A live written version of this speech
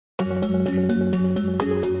My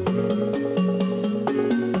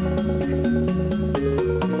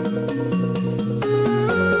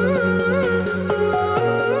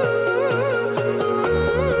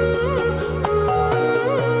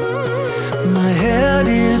head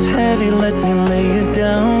is heavy, let me lay it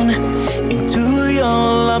down. Into your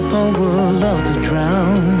lap I would love to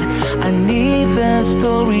drown. I need that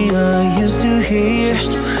story I used to hear,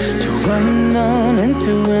 to run on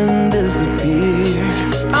into and disappear.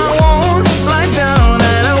 I won't lie down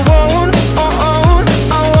and I won't, I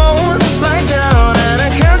won't lie down, and I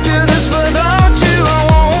can't do this without you. I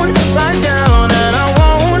won't lie down and I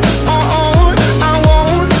won't, I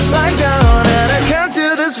won't lie down, and I can't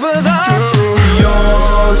do this without you.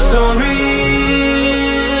 Your stories,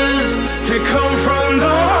 they come from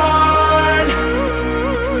the heart,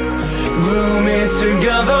 glue me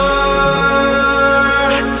together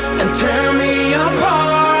and tear me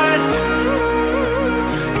apart.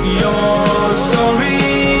 Your stories,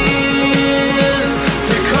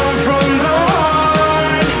 they come from the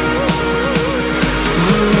heart,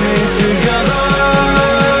 glue me together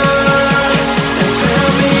and tear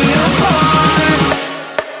me apart.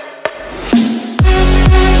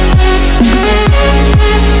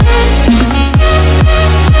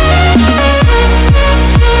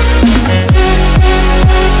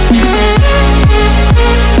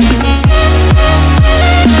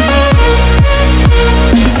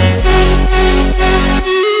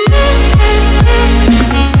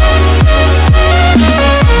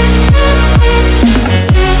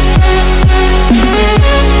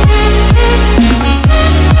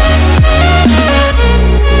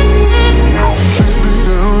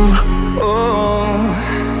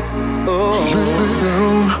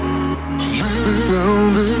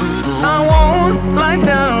 I won't lie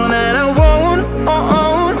down and I won't, I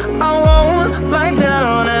won't lie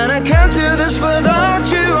down, and I can't do this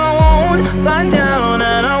without you. I won't lie down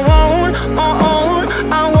and I won't,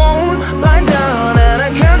 I won't lie down, and I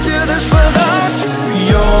can't do this without you.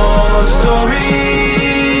 Your stories,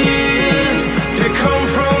 they come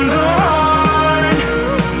from the heart,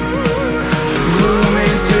 glue me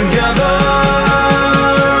together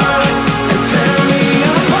and tear me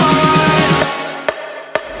apart.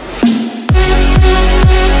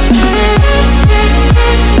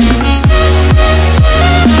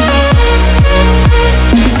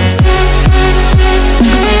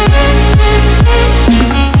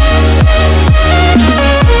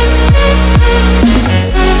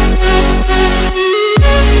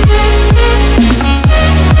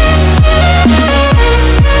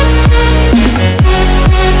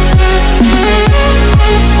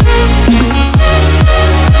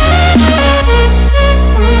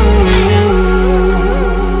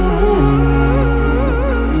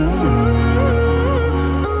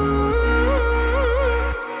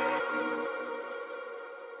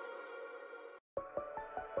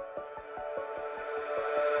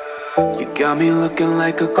 You got me looking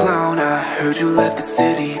like a clown. I heard you left the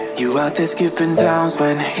city. You out there skipping towns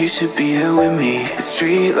when you should be here with me. The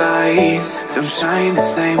street lights don't shine the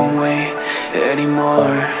same way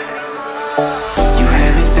anymore. You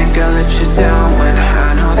had me think I let you down when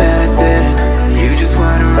I know that I didn't. You just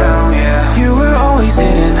went around, yeah. You were always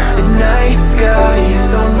hidden. The night skies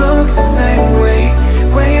don't look the same way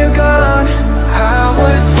when you're gone. I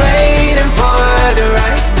was waiting for the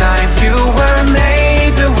right time. You were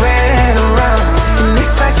made to wait around, and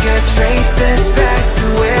if I could trace this back to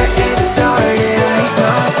where it started, I'd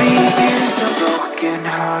not be here so broken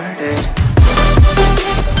hearted.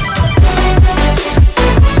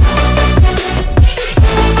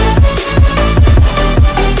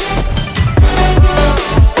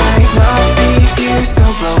 I'd not be here so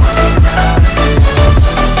broken hearted.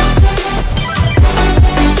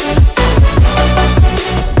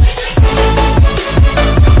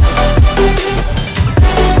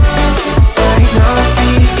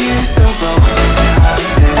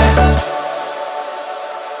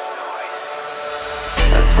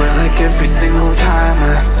 Every single time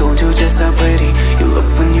I told you just how pretty you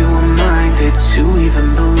looked when you were mine. Did you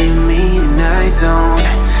even believe me? And I don't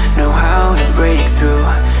know how to break through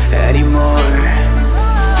anymore.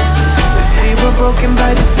 If we were broken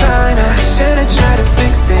by design, I should've tried to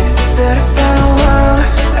fix it. Instead I spent a while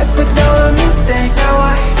obsessed with our mistakes. How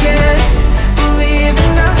I can't believe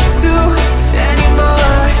in us two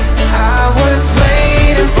anymore. I was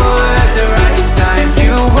waiting for the right time.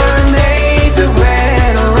 You were made to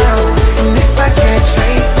wait around, and if I can't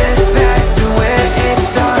trace this back to where it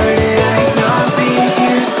started, I'd not be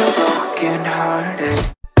here so broken hearted.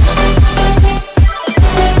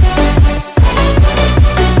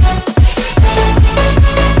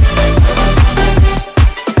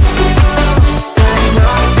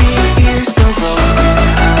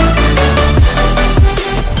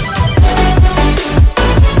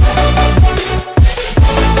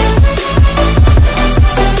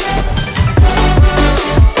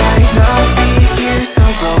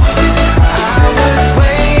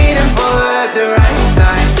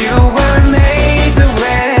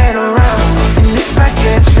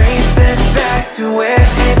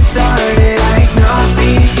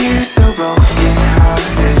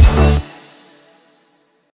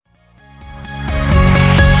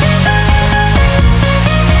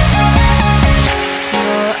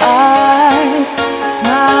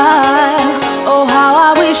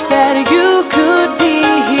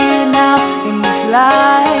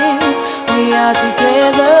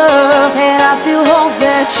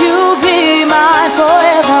 that you'll be mine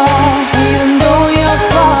forever. Even though you're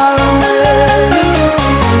far away,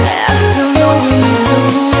 I still know we need to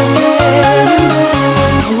again.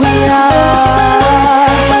 We are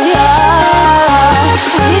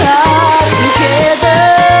together.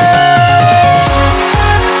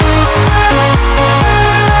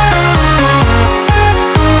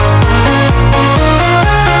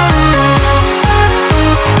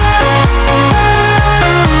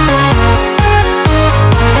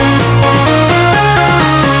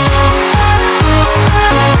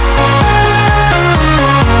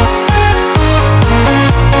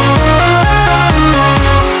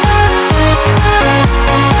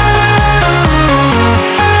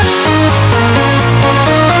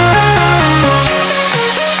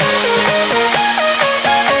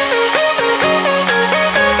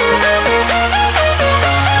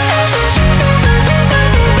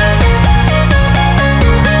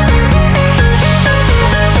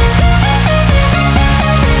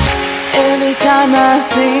 I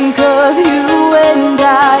think of you and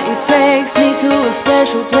it takes me to a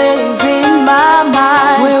special place in my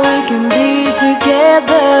mind where we can be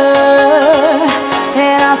together.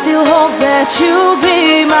 And I still hope that you'll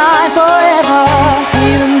be mine forever.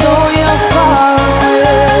 Even though you're far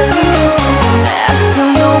away, I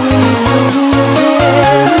still know we need to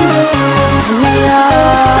again. We are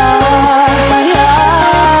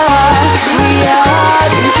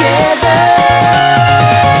together.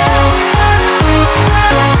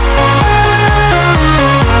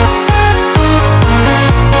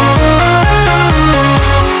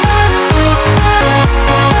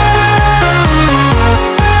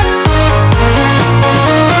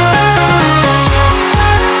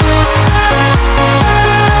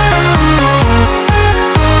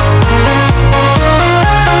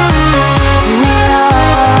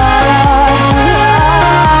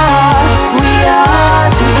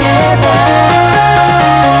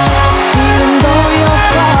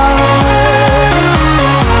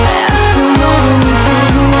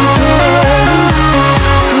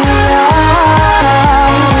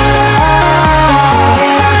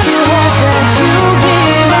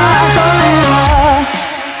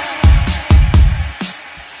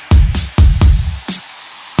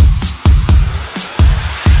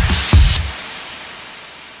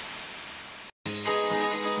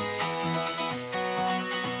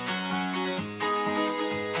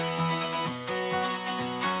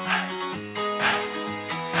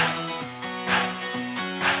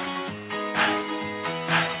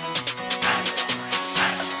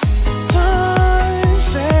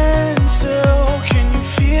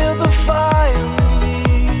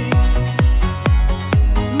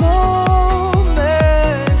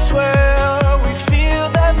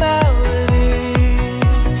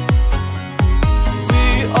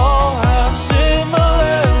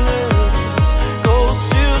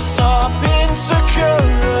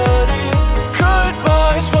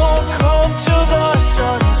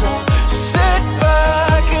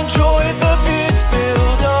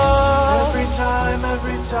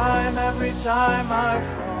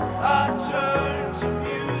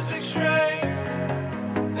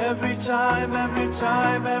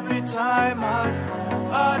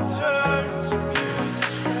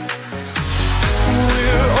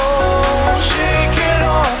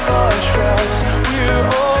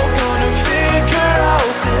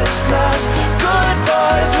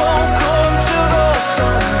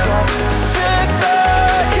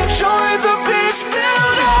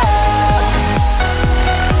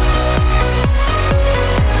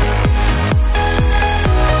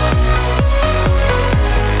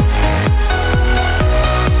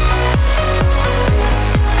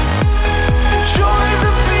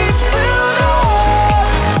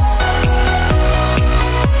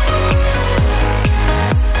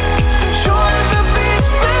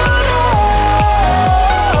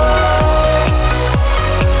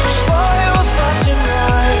 Spark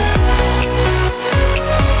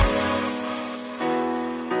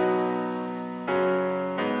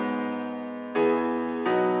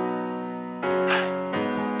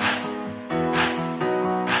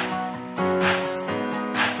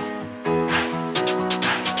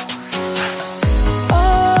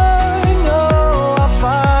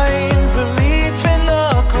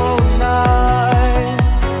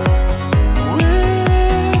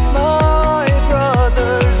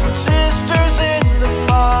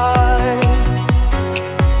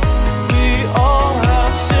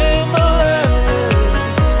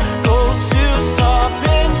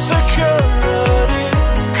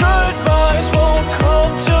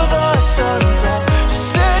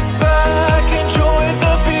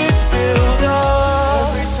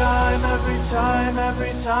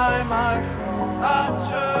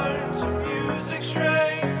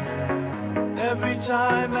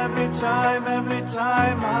every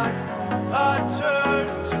time I fall, I turn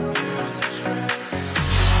to music stress.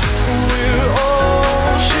 We're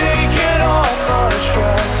all shaking off our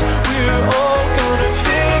stress. We're all gonna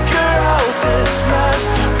figure out this mess.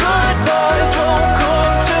 Goodbyes won't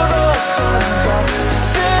come till the sun's up.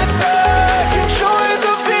 Sit back, enjoy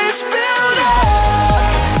the beats build up.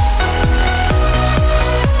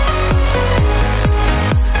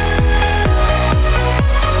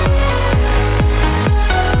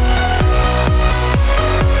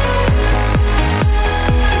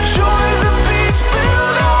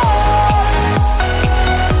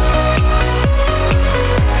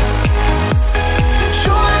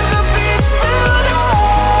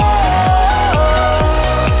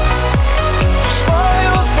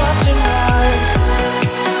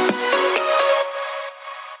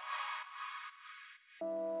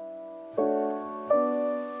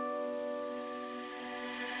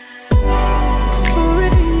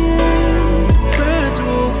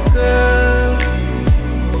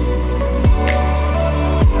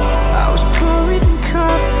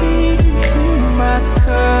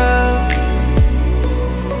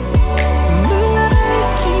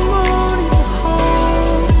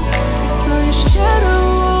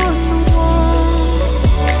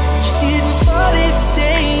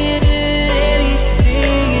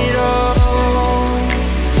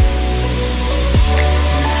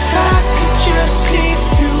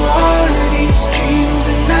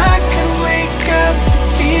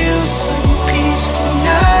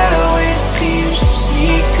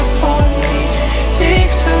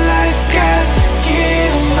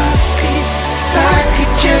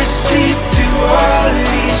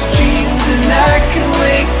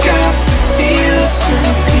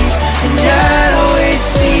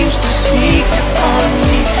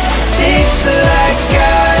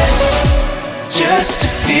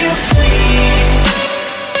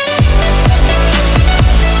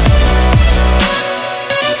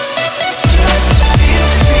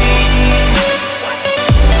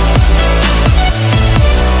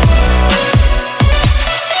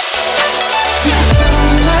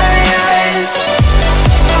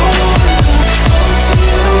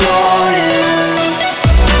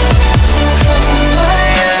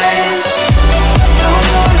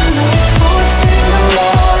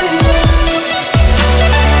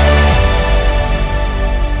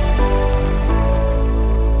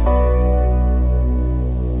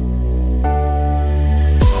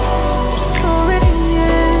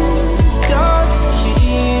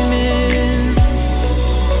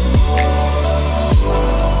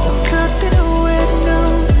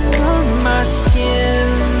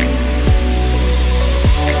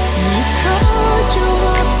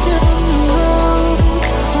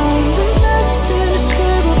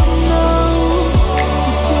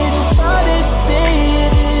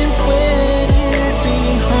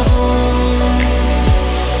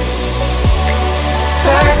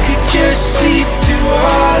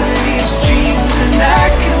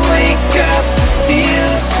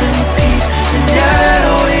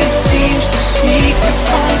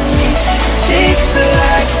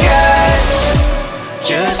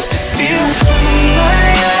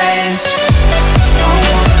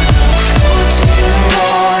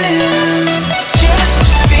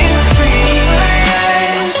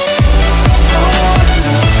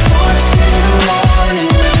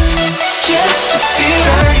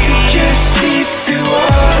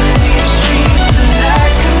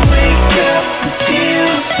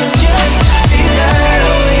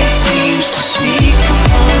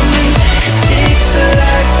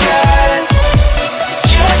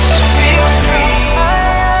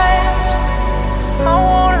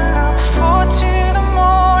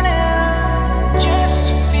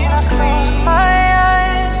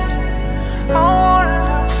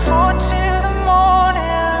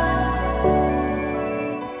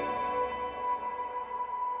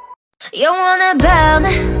 영원한 밤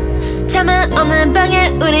잠은 없는 방에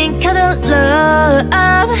우린 cuddle love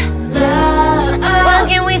What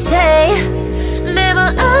can we say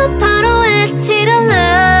매번 아파로 외치던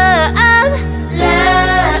love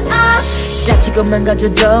다치고만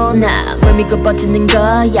가져도 나 뭘 믿고 버티는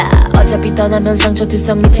거야 어차피 떠나면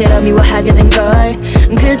상처투성이 채라 미워하게 된걸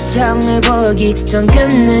그 정을 보기 전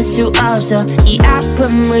끝낼 수 없어 이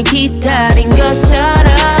아픔을 기다린 것처럼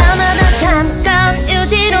아마도 잠깐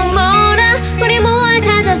유지로 몰아 우리 무얼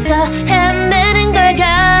찾아서 헤매는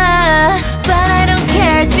걸까 But I don't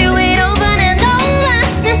care do it over and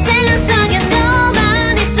over 내 생각 속에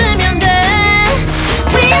너만 있으면 돼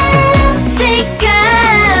We are lovesick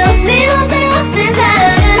girls 네 맘대로 내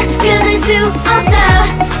사랑을 끊을 수 없어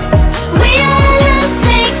We are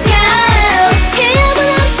lovesick girls 기억은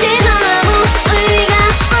없이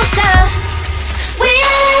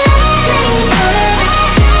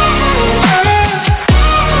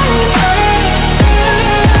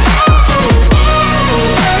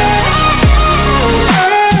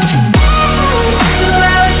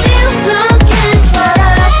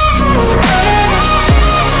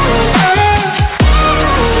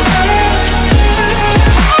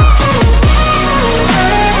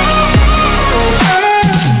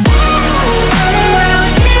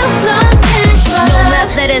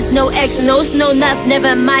No, not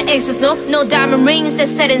never my exes, no. No diamond rings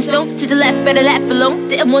that's set in stone. To the left, better left alone.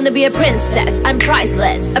 Didn't wanna be a princess, I'm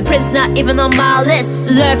priceless. A prince not even on my list.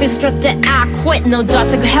 Love is a drug that I quit. No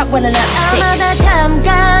daughter could help when I love sick. 아마다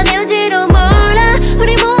잠깐일지도 몰라.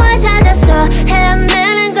 우리 모아 찾아서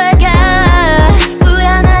헤매는 걸까.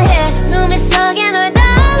 불안해 눈 속에 널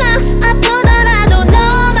담아. 아프더라도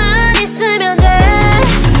너만 있으면 돼.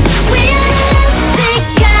 We are lovesick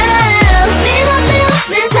girls. 네 멋대로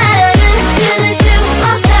내 사랑을 끊을 수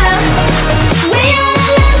없어. We are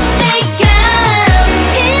lovesick girls.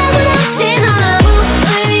 이 아무도 없이 넌 아무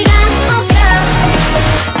의미가 없어.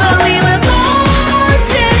 But we were born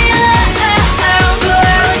to be loved, but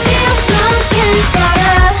we're still looking for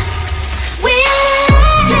love. We are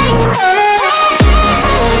lovesick girls.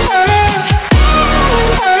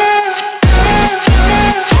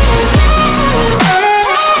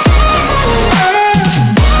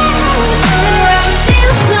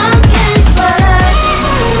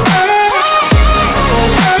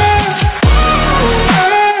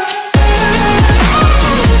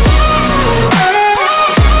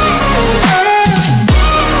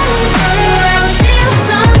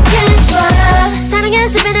 사랑의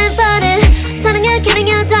습에는 falling, 사랑의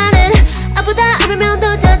기능이 다른 아프다 아프면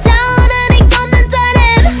또 찾아오는 이 걷는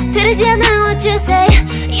떨림. 들리지 않아 what you say.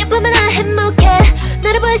 이 아픔은 나 행복해.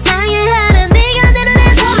 나를 불쌍해 하는 네가 내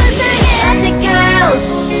눈에 더 불쌍해. Plastic girls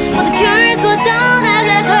모두 큐를 꽂고 떠나갈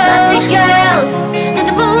걸. Plastic girls 내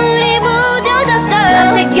눈물이 묻어졌던.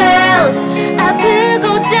 Plastic girls 아프고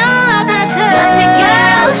더 아팠던. Plastic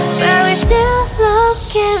girls but we're still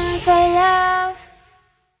looking for love.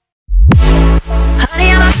 Honey,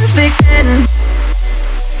 I'm a perfect 10.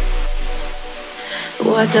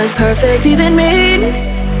 What does perfect even mean?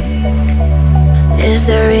 Is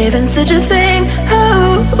there even such a thing?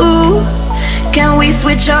 Oh, can we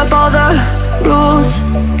switch up all the rules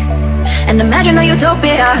and imagine a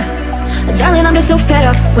utopia? Darling, I'm just so fed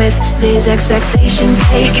up with these expectations.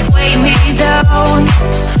 They keep weighing me down.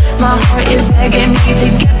 My heart is begging me to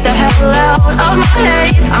get the hell out of my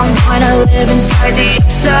head. I'm gonna live inside the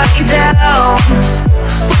upside down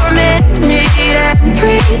for a minute and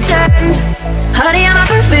pretend. Honey, I'm a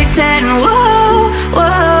perfect 10. Whoa,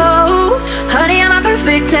 whoa. Honey, I'm a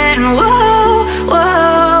perfect 10. Whoa,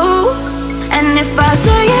 whoa. And if I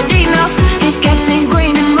say it enough, it gets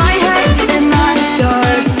ingrained in my head, and I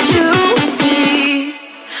start to see.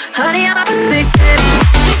 Honey, I'm a perfect 10.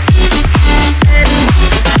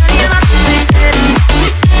 Honey, I'm a perfect 10.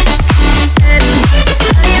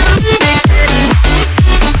 Honey, I'm a perfect 10.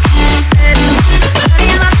 Honey,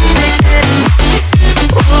 I'm a perfect 10.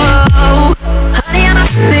 Whoa. Honey, I'm a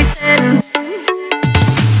perfect 10.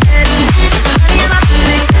 Honey, I'm a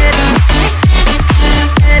perfect 10.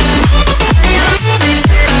 Honey, I'm a perfect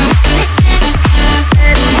 10.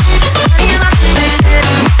 Honey, I'm a perfect 10.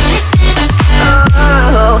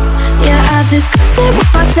 Oh, yeah, I've discussed it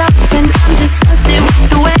with myself, and I'm disgusted with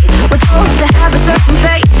the way we're told to have a certain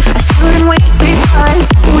face. I stood and wait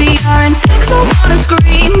because we aren't pixels on a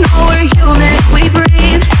screen. No, we're human, we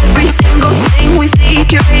breathe. Every single thing we see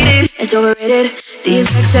curated. It's overrated. These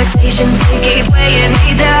expectations, they keep weighing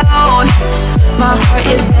me down. My heart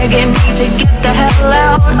is begging me to get the hell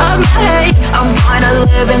out of my head. I'm trying to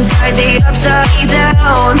live inside the upside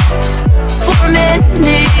down for a minute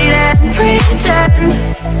and pretend.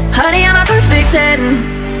 Honey, I'm a perfect 10.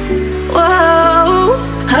 Whoa.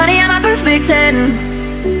 Honey, I'm a perfect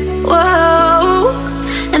 10. Whoa.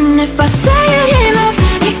 And if I say it enough,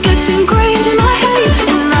 it gets ingrained in my head,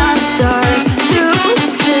 and I start to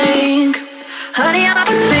think. Honey, I'm a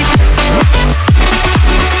perfect 10.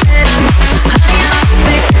 Honey, I'm a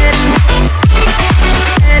perfect 10.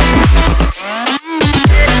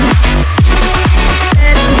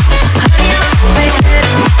 Honey, I'm a perfect 10.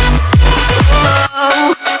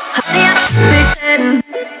 Whoa. Honey, I'm a perfect 10.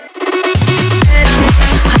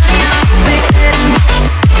 Honey, I'm a perfect 10.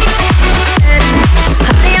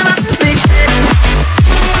 Honey, I'm a perfect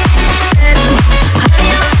 10.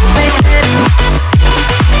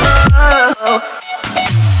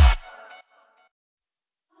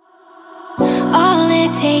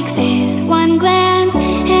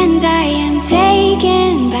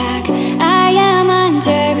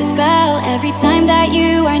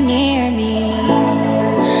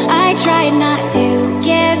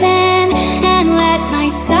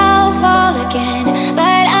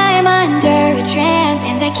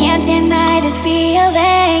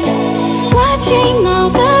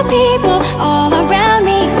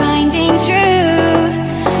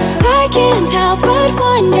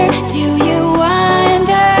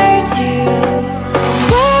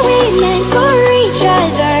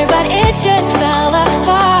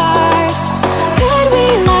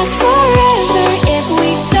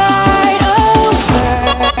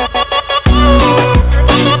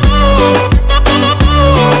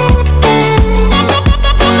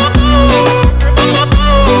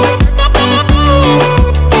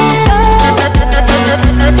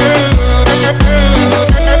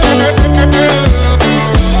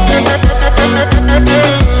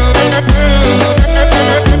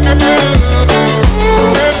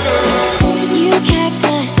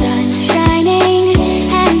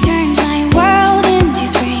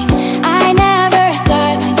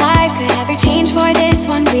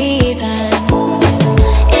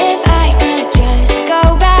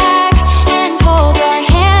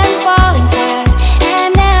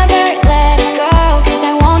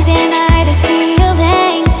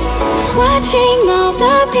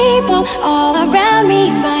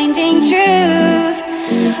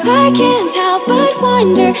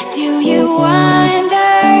 wonder, do you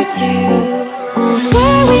wonder too?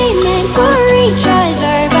 Were we meant for each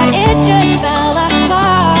other, but it just fell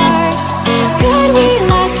apart? Could we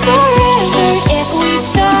last forever if we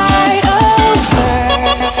start over?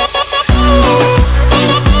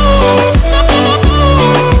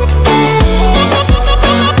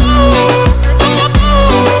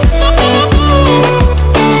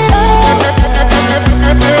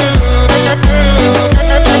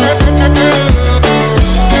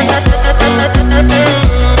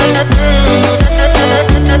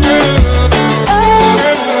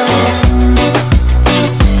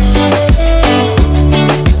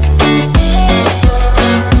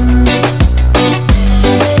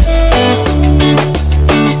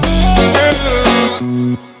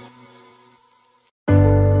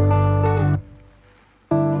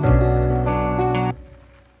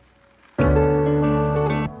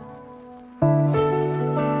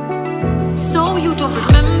 So you don't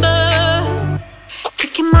remember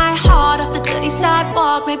kicking my heart off the dirty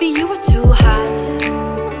sidewalk? Maybe you were too high.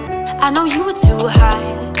 I know you were too high.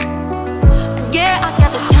 And yeah, I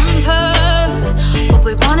got the temper, but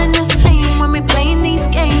we're running the same when we're playing these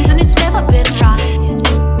games, and it's never been right.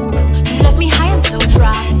 You left me high and so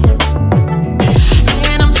dry,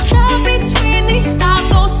 and I'm stuck between these stop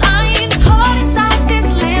go signs, caught inside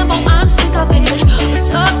this limbo. I'm sick of it. A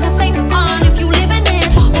circus ain't fun if you live in it.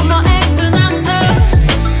 Or not acting under.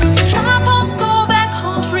 Stop us, go back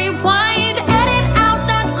home, rewind, edit out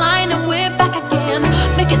that line, and we're back again.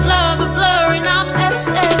 Making love a blur and I'm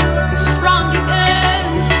strong again.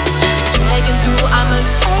 Dragging through our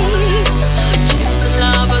mistakes, chasing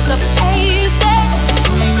lovers of ace, then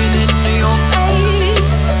screaming into your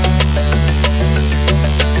face.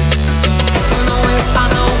 Don't know if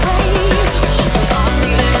I'm awake, we're on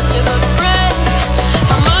the edge of a break.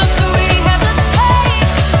 How much do we have to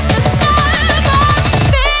take? The stars are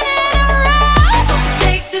spinning around, so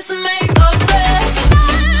take this and make a best.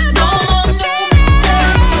 No more new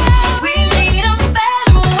mistakes, we need a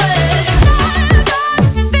better way.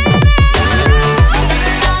 We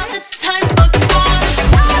are the type of goddess,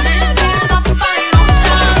 this is our final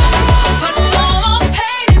shot. But no more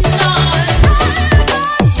pain in us.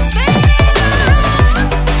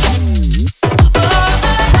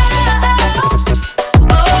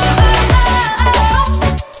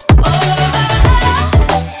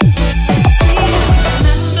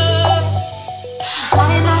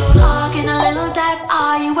 Lying our slug in a little dive,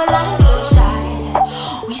 are you were lying so shy?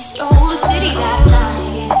 We stole the city that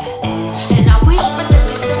night, and I wish but that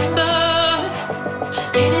December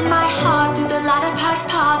pain in my heart through the light of Hyde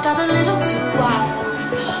Park got a little too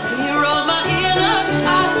wild. You rolled my inner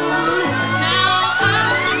child. Now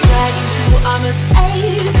I'm dragging through our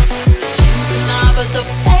mistakes, chasing lovers of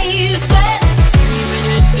face, then screaming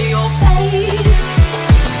into your face.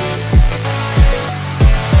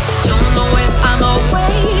 Don't know if I'm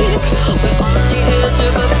awake, we're on the edge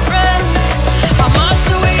of a breath. How much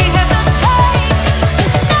do we have to take? The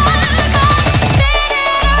stars are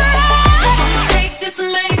spinning around, take this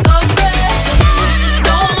and make a breath.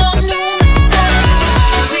 No more new mistakes,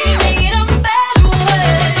 we need a better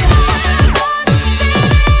way.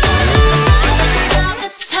 We are the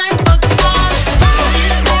type of goddess,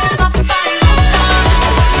 this is our final shot.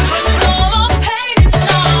 But no more pain in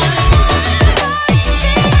us.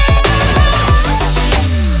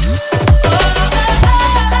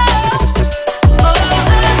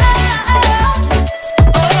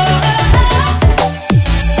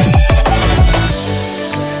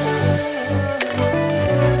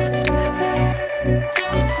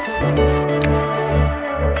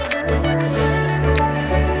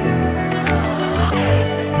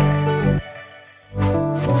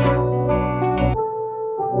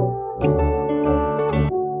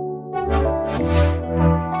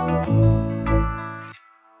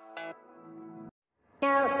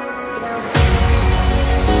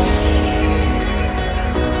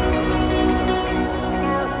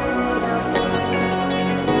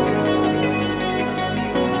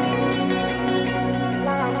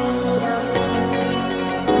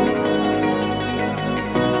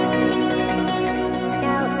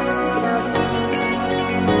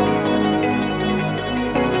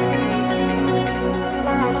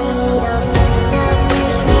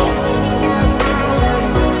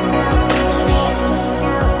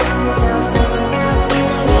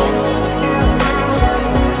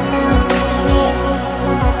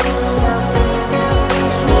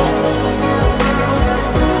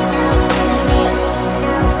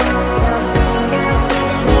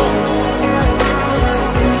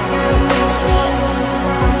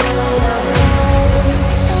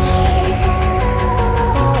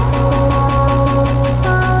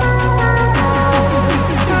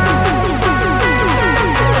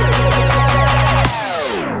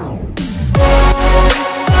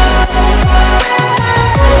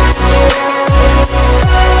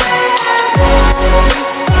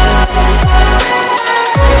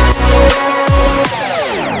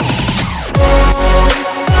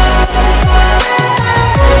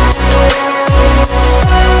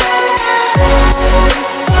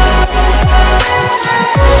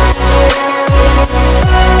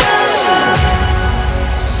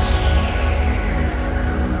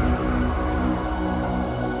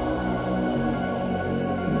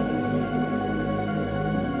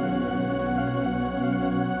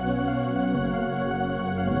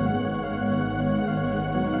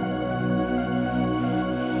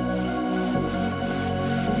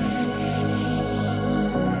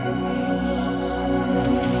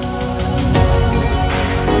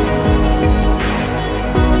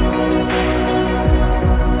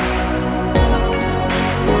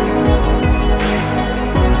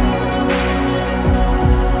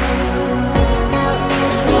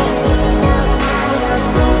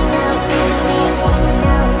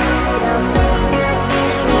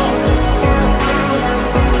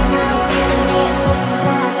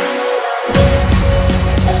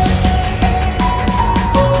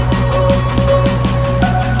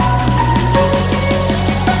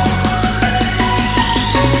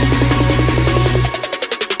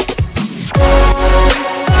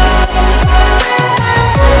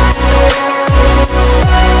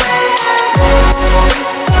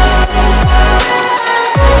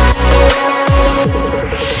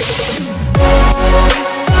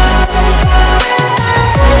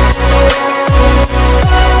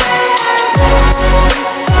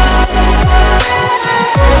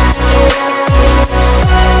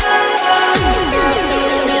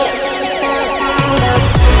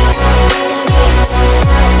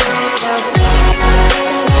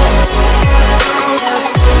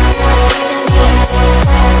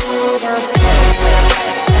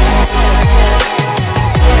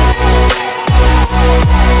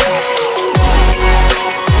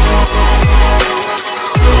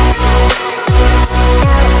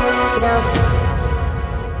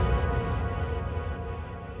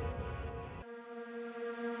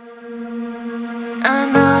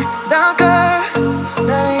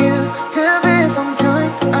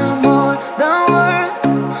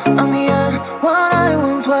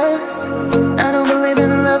 was. I don't believe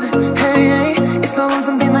in love, hey, hey. If I want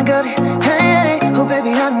something, I got it, hey, hey. Oh baby,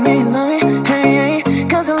 I don't need love me, hey, hey.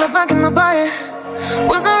 Cause your love, I cannot buy it.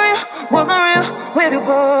 Wasn't real with you,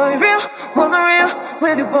 boy. Real, wasn't real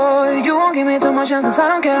with you, boy. You won't give me too much chances, I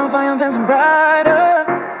don't care, I'm fine, I'm fancy brighter.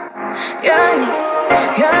 Yeah,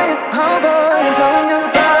 yeah, oh boy, I'm telling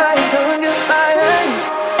goodbye, I'm telling goodbye, yeah,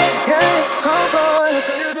 yeah, oh boy, I'm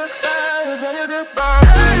telling goodbye, I'm telling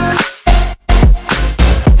goodbye.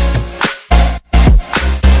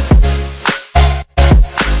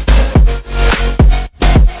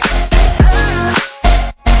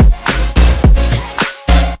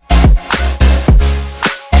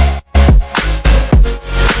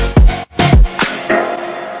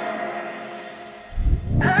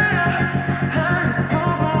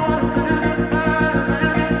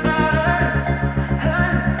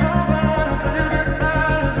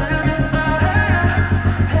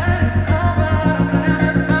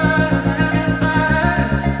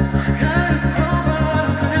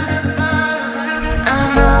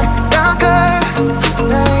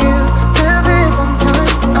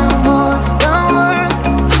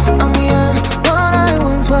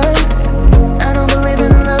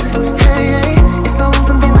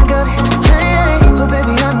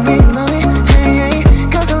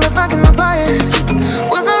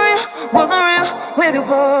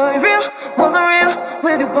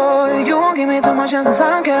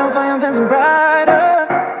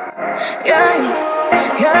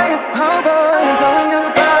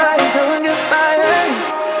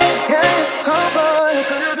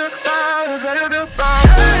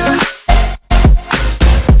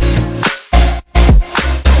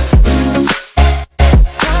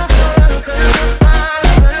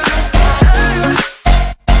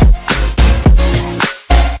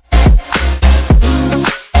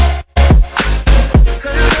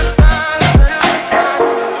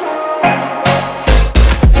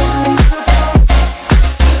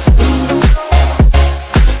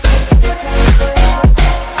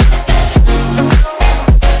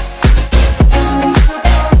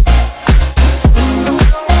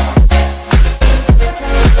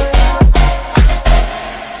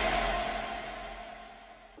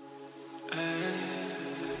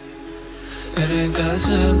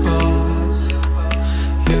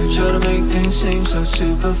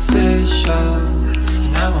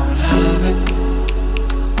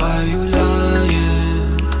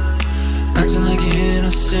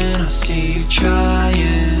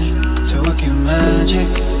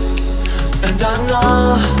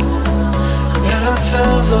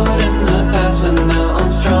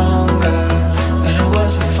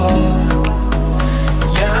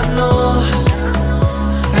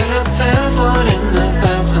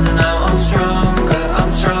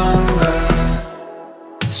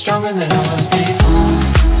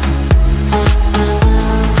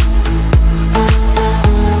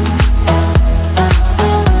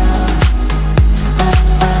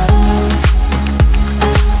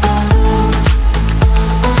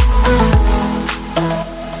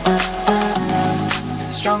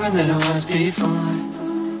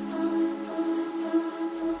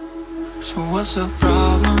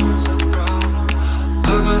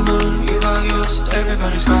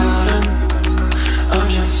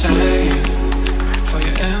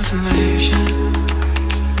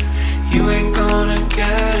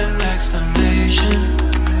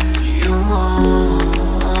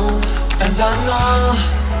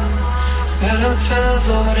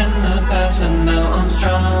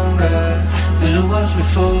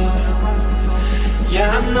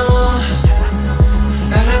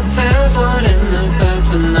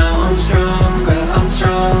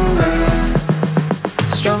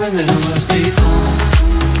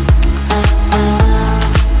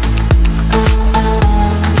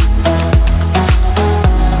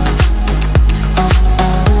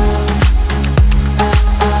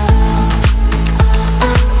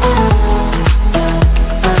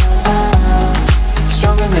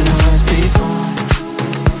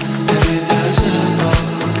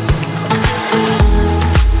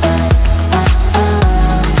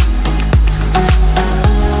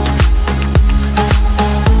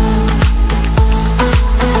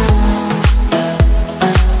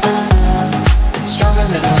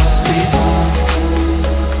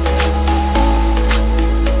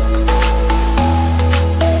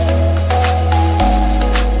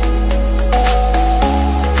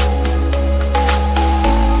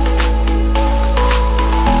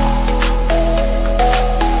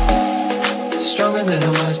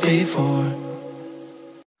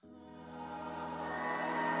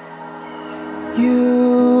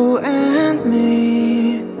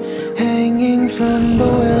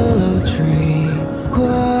 tree,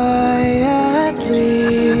 quietly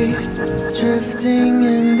drifting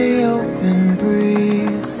in the open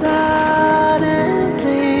breeze. Suddenly,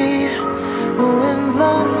 the wind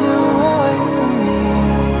blows you away from me.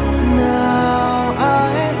 Now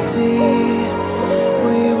I see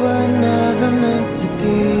we were never meant to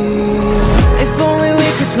be. If only we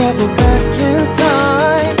could travel back in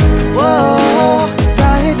time. Whoa,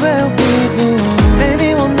 right where we belong. Maybe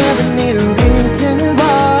we'll never need a reason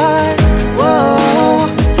why. Whoa,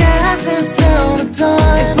 dancing till the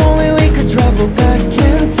dawn. If only we could travel back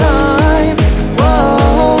in time.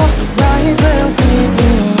 Whoa, right where we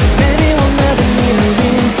belong. Maybe we'll never need a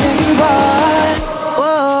reason why.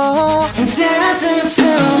 Whoa, dancing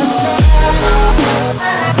till the dawn.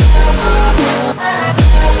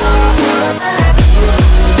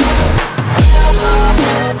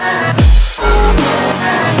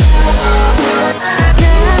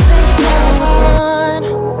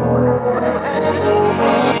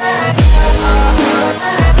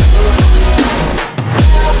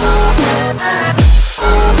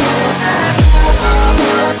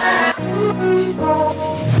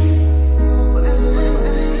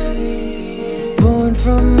 Born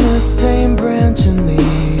from the same branch and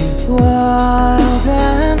leaves, wild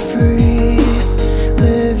and free,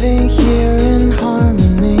 living here in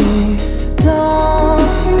harmony.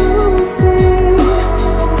 Don't you see?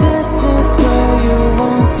 This is where you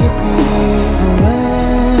want to be. But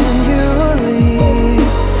when you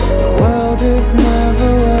leave, the world is never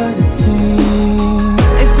what it seems.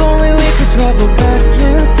 If only we could travel back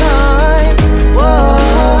in time. Whoa,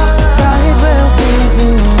 right where we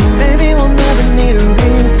belong. Maybe we'll never need a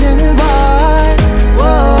reason why.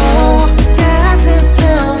 Whoa, dancing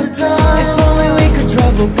till the dawn. If only we could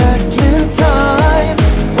travel back in time.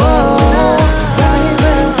 Whoa, right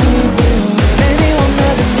where we belong. Maybe we'll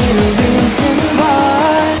never need a reason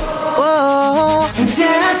why. Whoa,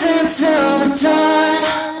 dancing till the dawn.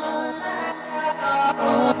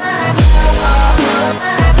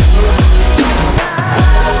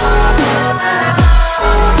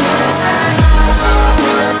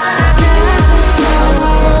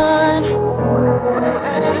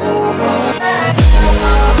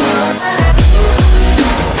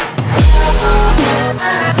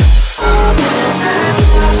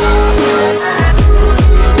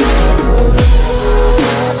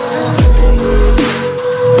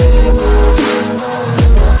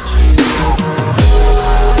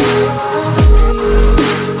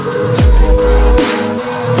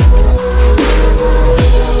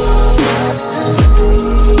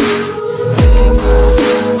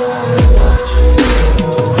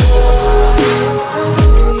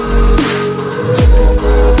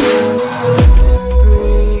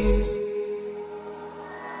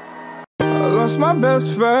 My best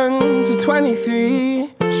friend to 23.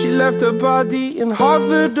 She left her body and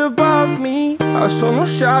hovered above me. I saw no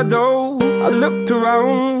shadow, I looked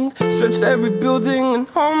around, searched every building and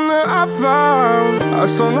home that I found. I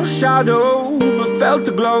saw no shadow, but felt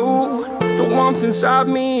a glow. The warmth inside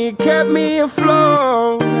me, it kept me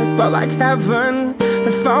afloat. It felt like heaven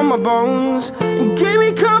had found my bones and gave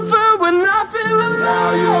me comfort when I feel alone.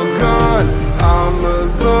 Now you're gone, I'm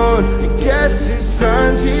alone. I guess it's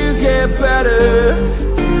time to get better.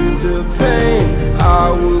 Through the pain,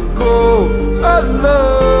 I will go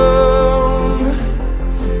alone.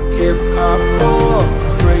 If I fall,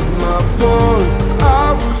 break my bones,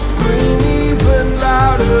 I will scream even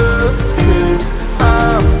louder. 'Cause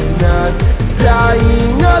I'm not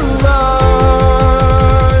dying alone.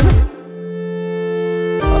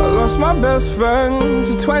 I lost my best friend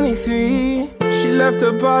to 23. She left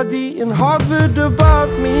her body and hovered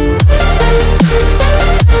above me.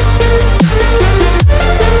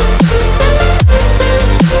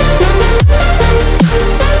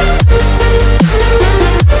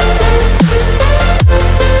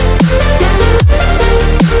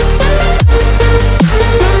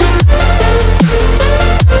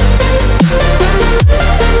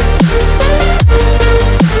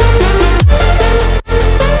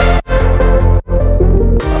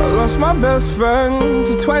 My best friend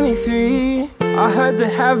to 23. I heard the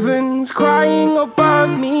heavens crying above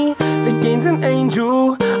me. They gained an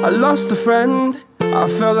angel, I lost a friend. I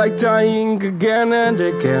felt like dying again and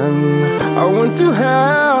again. I went through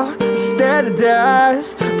hell, stared at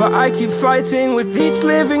death, but I keep fighting with each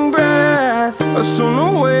living breath. I saw no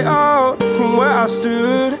way out from where I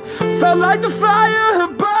stood. Felt like the fire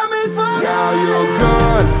had burned me for good. Now you're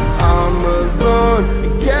gone, I'm alone. I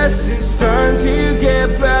guess it's time to get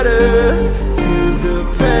better. Through the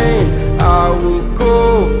pain, I will go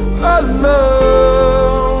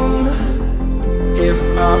alone. If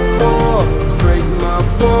I fall, break my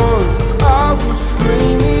bones,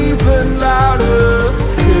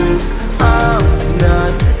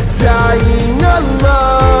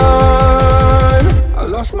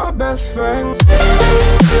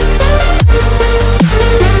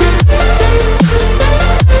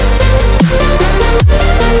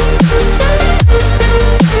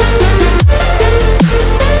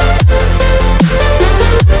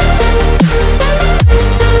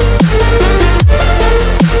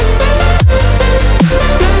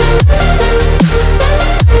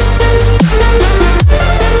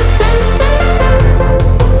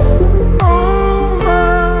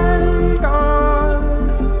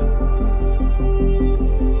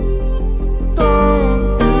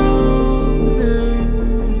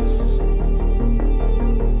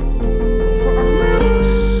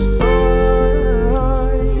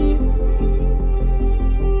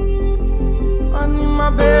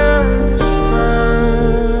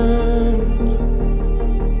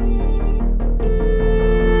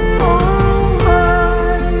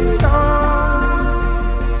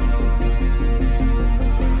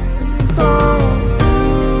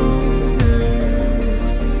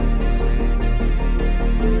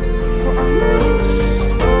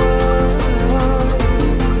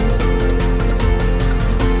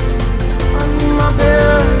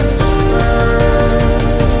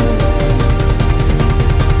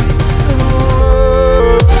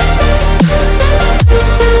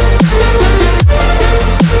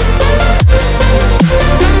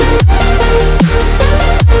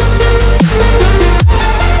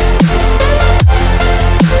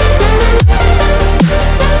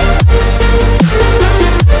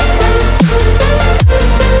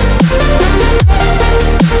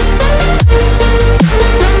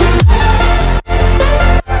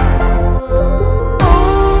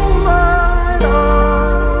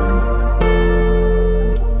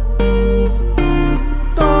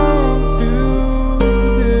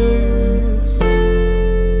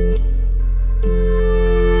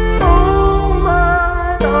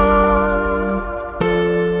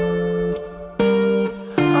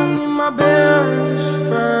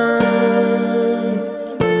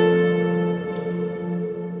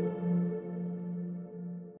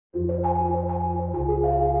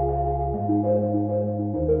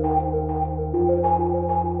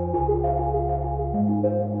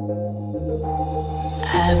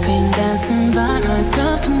 I've been dancing by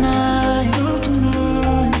myself tonight.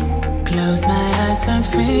 Close my eyes, I'm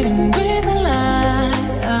fading with the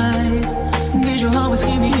lights. Did you always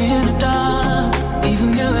keep me in the dark?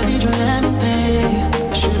 Even though did you let me stay?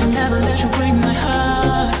 Should've never let you break my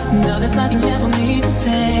heart. No, there's nothing left for me to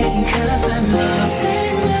say. Cause I'm lost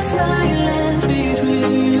in the silence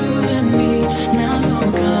between you and me. Now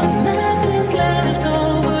you're gone, nothing's left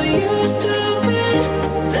over used to be.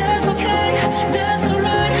 That's okay, that's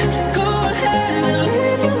alright. Go ahead and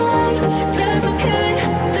live your life. That's okay,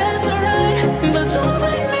 that's alright. But don't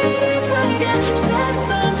blame me if I get sad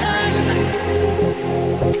sometimes.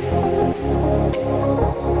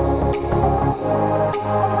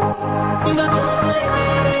 But don't blame me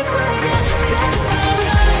if I get sad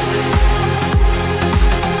sometimes.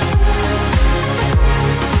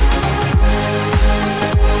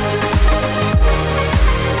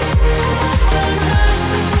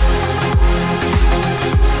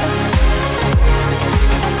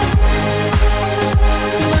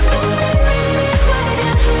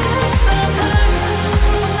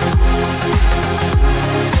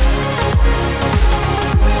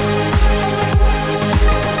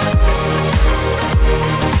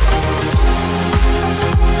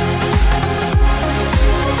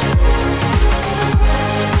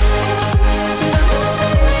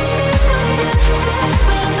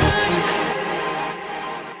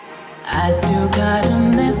 I still gotta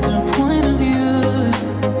miss the point of view.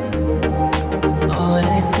 All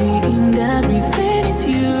I see in everything is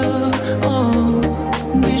you. Oh,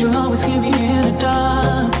 did you always keep me in the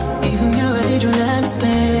dark? Even you, did you let me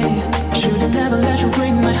stay? Should've never let you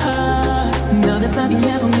break my heart. No, there's nothing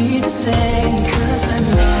left for me to say. Cause I'm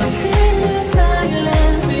lost in the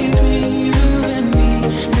silence between you and me.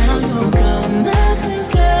 Now you're gone, nothing's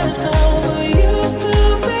left over used to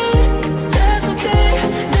be. That's okay,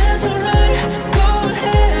 that's alright. Go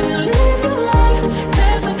ahead and live your life.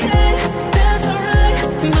 That's okay, that's alright.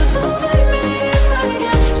 But don't blame me if I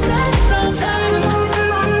get sad sometimes.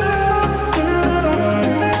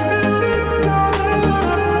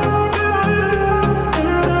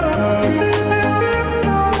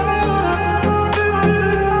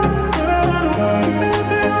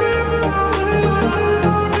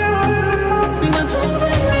 But don't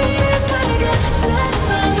blame me if I get sad sometimes.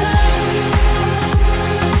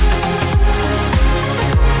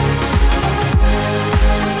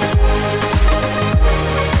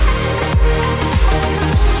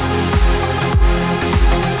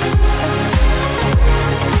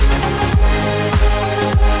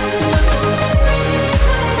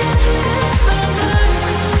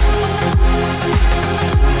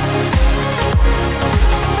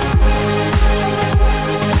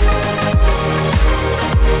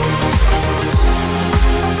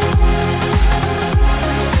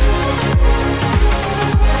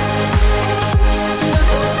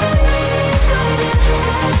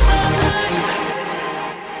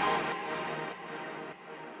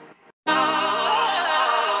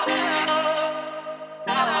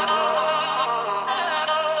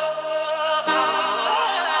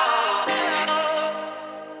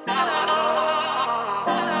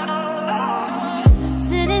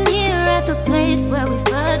 Sitting here at the place where we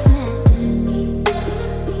first met,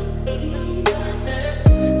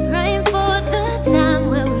 praying for the time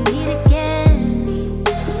where we meet again.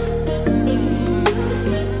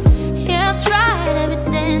 Yeah, I've tried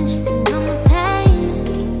everything just to numb the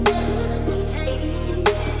pain.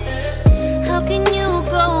 How can you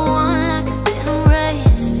go on like I've been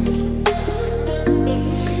erased?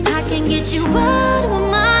 I can get you out of my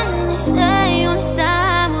mind. They say only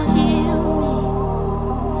time will heal me,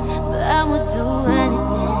 but I will do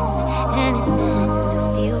anything, anything to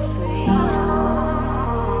feel free.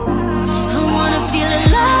 I wanna feel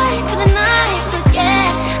alive for the night,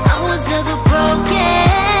 forget I was ever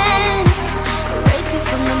broken. Erasing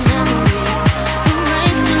from the memories,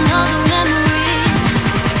 erasing all the memories.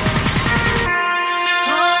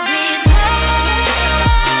 All these memories.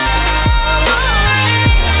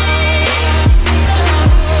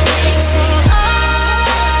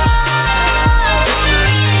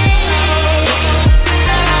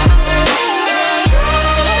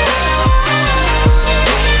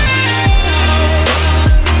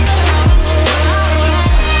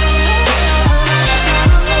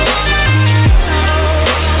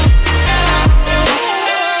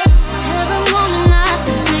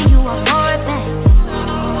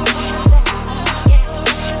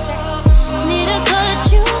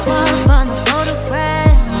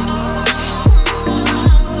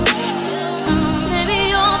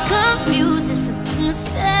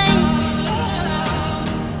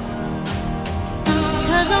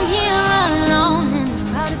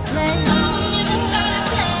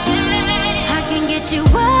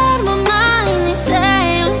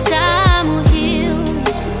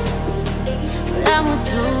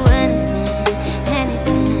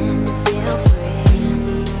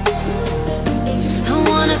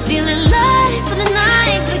 Feel alive for the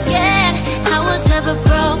night, forget I was ever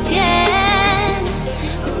broken.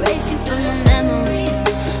 Erasing from the memories,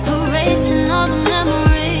 erasing all the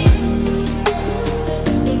memories.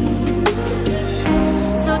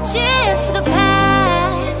 So cheers to the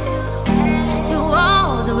past, to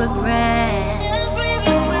all the regret, and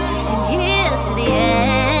here's to the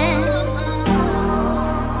end.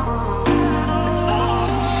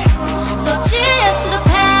 So cheers to the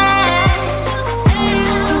past,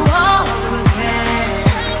 to all the regret,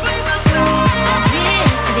 and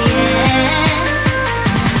here's to the end.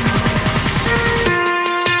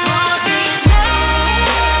 All these memories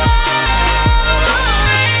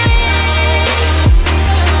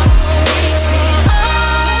makes it hard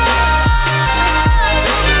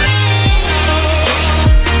to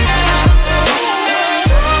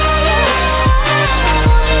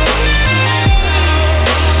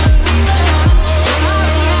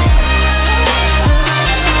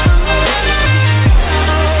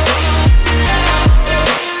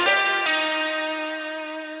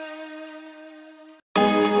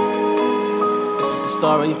This is the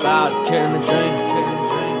story about a kid in the dream.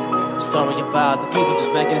 A story about the people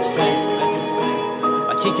just making it sing.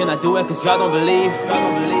 Like he cannot do it cause y'all don't believe.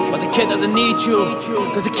 But the kid doesn't need you,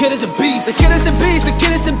 cause the kid is a beast. The kid is a beast, the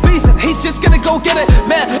kid is a beast, and he's just gonna go get it.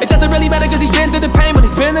 Man, it doesn't really matter cause he's been through the pain, but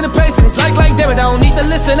he's been in the place and he's like Damon. I don't need to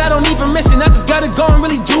listen, I don't need permission, I just gotta go and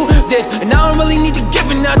really do this. And I don't really need to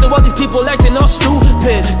give it now to all these people acting all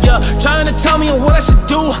stupid. Yeah, trying to tell me what I should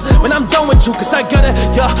do when I'm done with you, cause I gotta,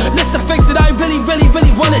 list the things that I really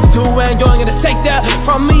wanna do. And you're gonna take that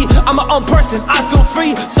from me, I'm my own person, I feel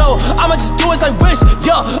free. So I'ma just do as I wish,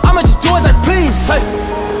 I'ma just do as I please. Hey,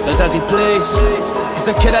 does as he please. He's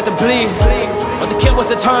a kid had to bleed, but the kid was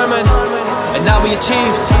determined, and now we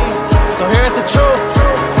achieved. So here's the truth,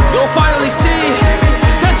 you'll finally see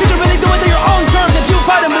that you can really do it on your own terms if you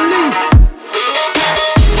fight and believe.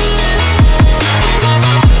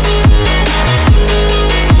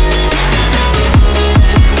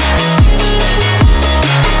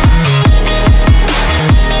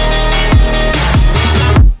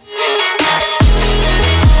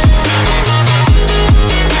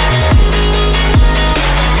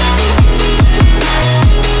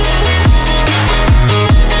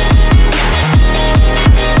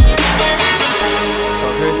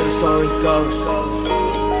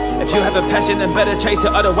 If you have a passion, then better chase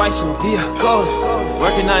it, otherwise you'll be a ghost.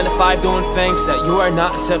 Working 9 to 5, doing things that you are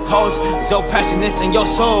not supposed. So passionate in your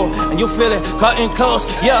soul, and you feel it cutting close.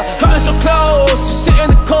 Yeah, cutting so close, you sit in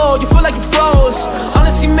the cold, you feel like you froze.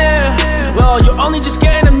 Honestly, man, well, you're only just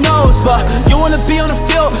getting them no's, but you wanna be on the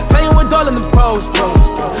field, playing with all of the pros.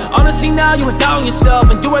 Honestly, now you are down yourself,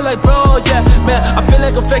 and do it like bro, yeah, man. I'm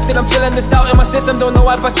feeling convicted, I'm feeling this doubt in my system, don't know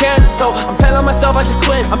if I can. So I'm telling myself I should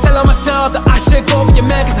quit, I'm telling myself that I should go be a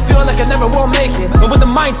man, cause I feel like I never will make it. But with the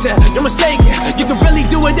mindset, you're mistaken. You can really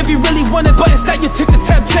do it if you really want it, but instead you took the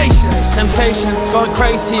temptations. Temptations, going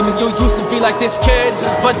crazy, I mean, you used to be like this kid,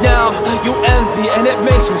 but now you envy, and it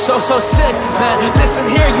makes you so sick. Man, listen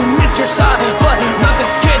here, you missed your shot, but not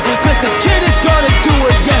this kid, cause the kid is gonna do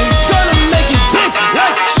it, yeah, he's gonna make it big,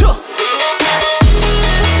 like sure.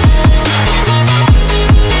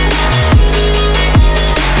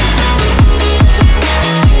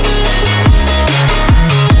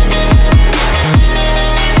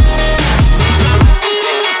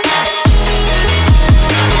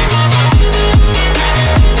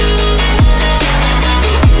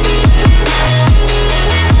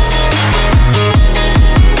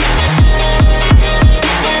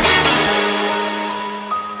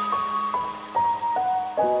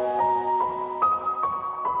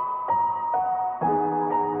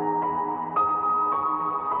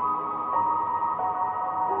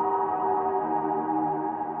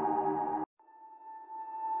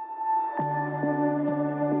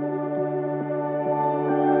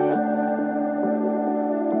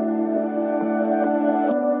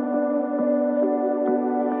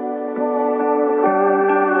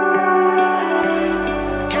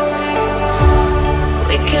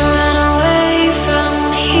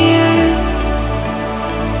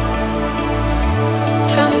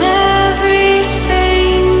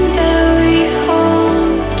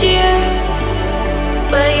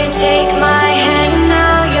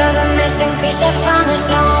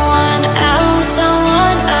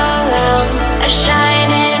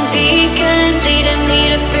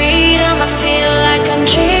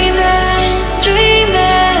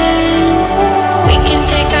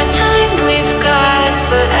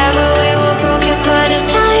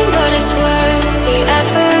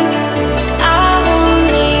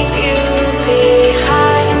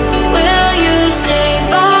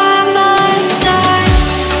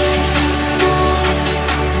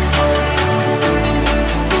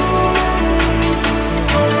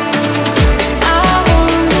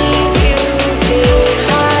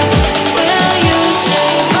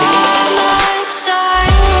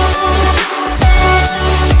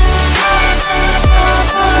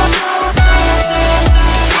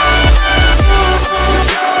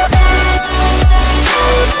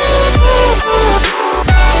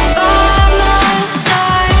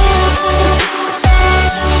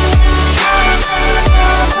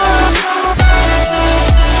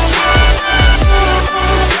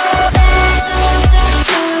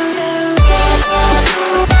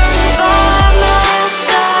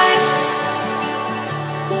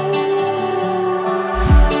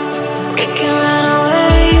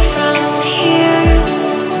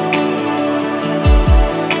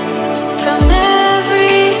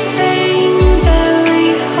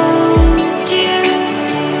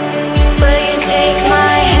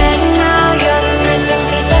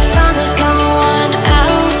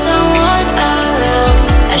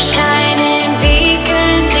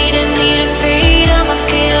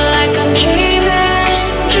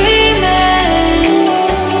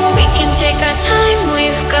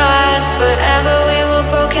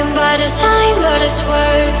 it's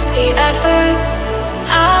worth the effort.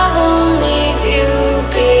 I won't leave you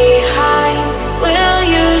behind. Will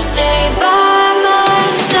you stay by my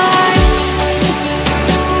side?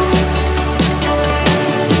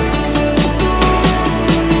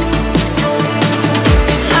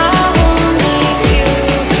 I won't leave you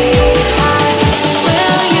behind.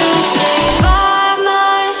 Will you stay by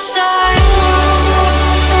my side?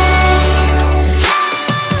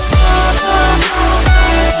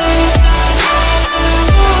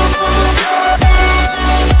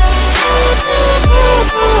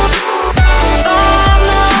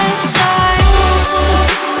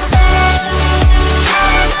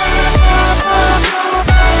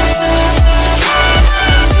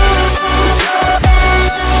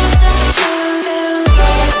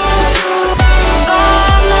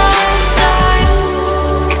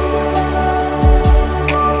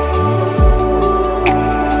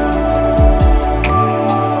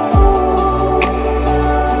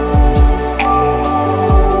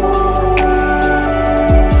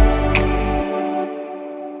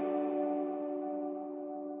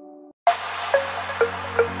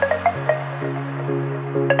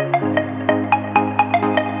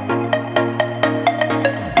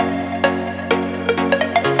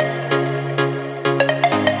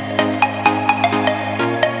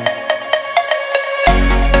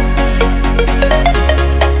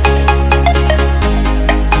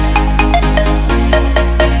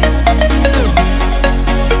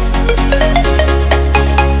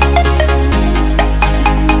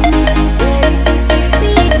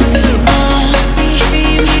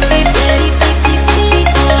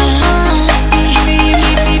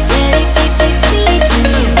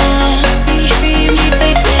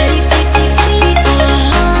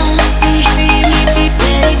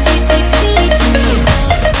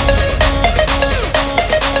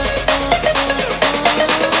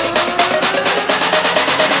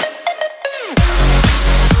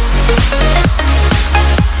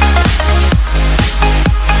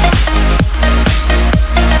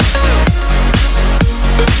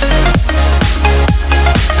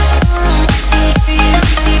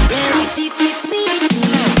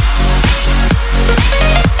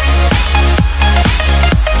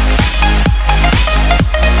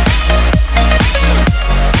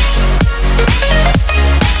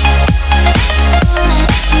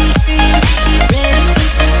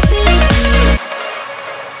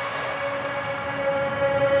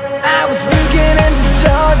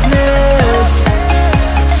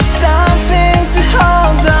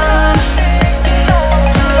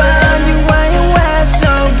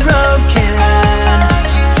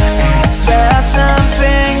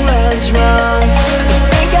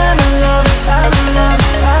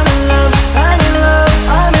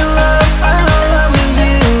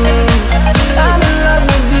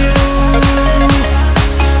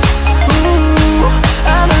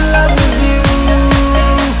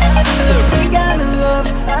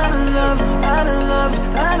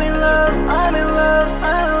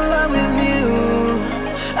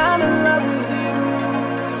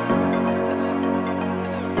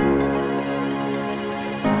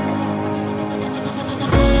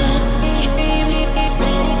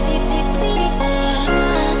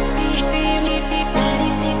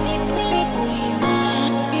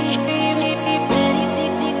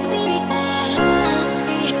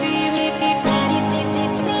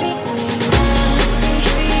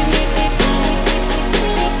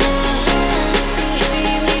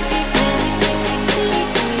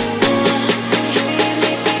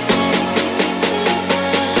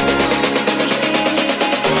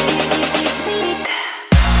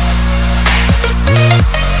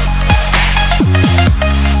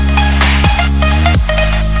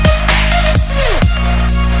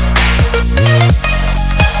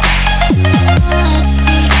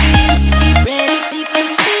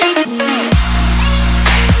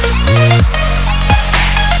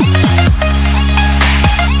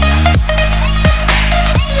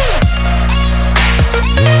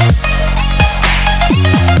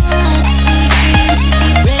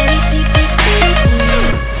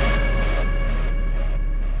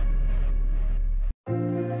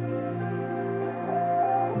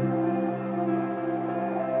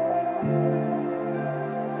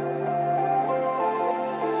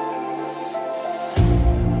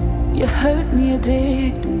 You hurt me, you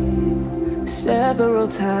did, several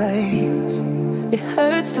times. It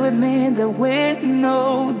hurts to admit that we're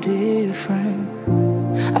no different.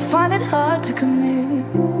 I find it hard to commit,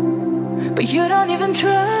 but you don't even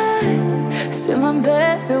try. Still I'm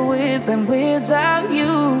better with than without you.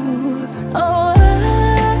 Oh,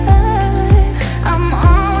 I'm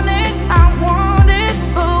on it, I want it,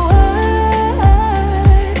 but why?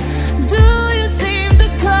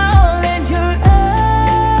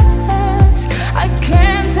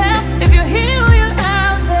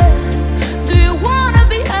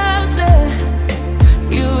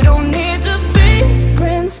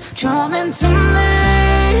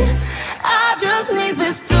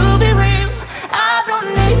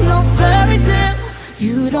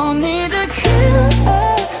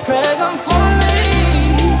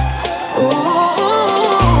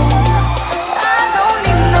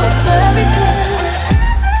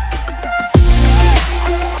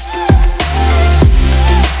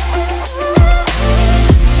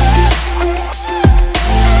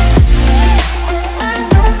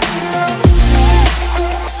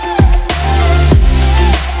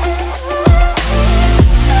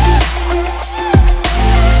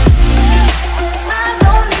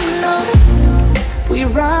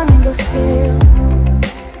 and go still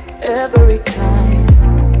every time.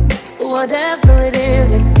 Whatever it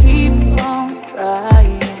is, I keep on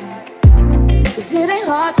trying. 'Cause it ain't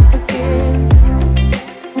hard to forgive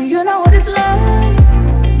when you know what it's like.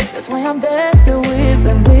 That's why I'm better with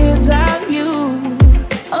them.